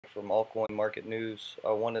from Altcoin Market News.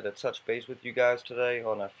 I wanted to touch base with you guys today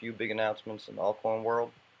on a few big announcements in the altcoin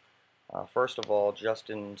world. First of all,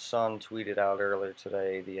 Justin Sun tweeted out earlier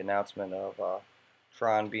today the announcement of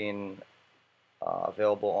Tron being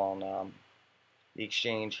available on the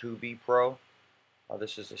exchange Huobi.pro.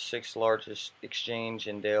 This is the sixth largest exchange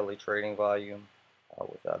in daily trading volume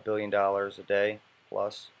with $1 billion a day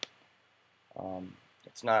plus.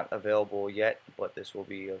 It's not available yet, but this will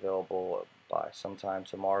be available by sometime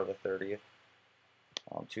tomorrow, the 30th,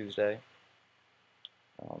 on Tuesday.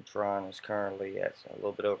 Tron is currently at a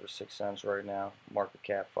little bit over 6 cents right now. Market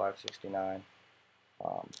cap 569.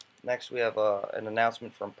 Next, we have an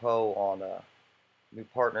announcement from PO.e on a new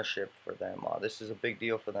partnership for them. This is a big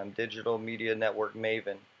deal for them. Digital media network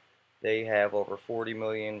Maven. They have over 40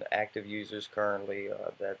 million active users currently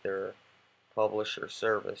that their publisher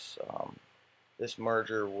service. This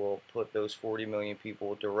merger will put those 40 million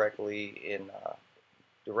people directly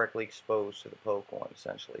exposed to the PO coin,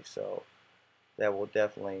 essentially. So that will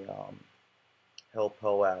definitely help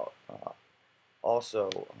PO out. Also,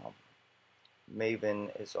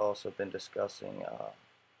 Maven has also been discussing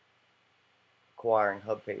acquiring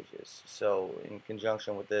hub pages. So in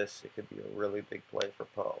conjunction with this, it could be a really big play for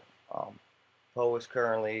PO. PO is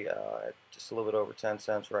currently at just a little bit over 10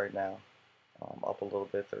 cents right now. Up a little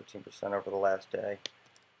bit, 13% over the last day.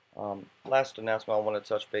 Last announcement I want to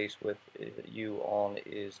touch base with you on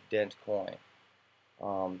is DENT coin.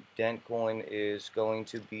 DENT coin is going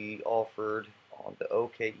to be offered on the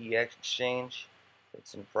OKEx exchange.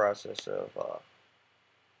 It's in the process of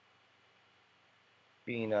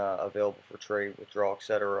being available for trade, withdrawal,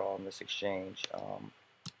 etc. on this exchange.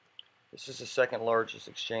 This is the second largest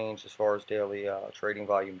exchange as far as daily trading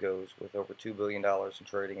volume goes, with over $2 billion in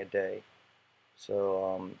trading a day.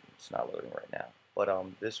 So it's not loading right now, but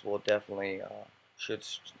this will definitely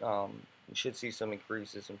we should see some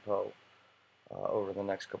increases in PO over the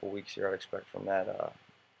next couple weeks here. I'd expect from that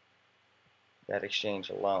exchange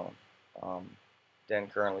alone.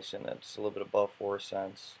 DENT currently sitting at just a little bit above 4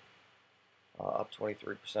 cents, up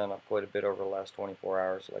 23%, up quite a bit over the last 24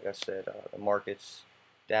 hours. Like I said, the market's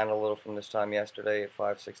down a little from this time yesterday at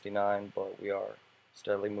 569, but we are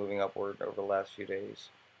steadily moving upward over the last few days.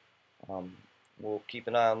 We'll keep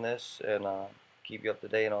an eye on this and keep you up to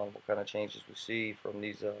date on what kind of changes we see from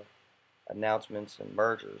these announcements and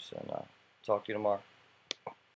mergers, and talk to you tomorrow.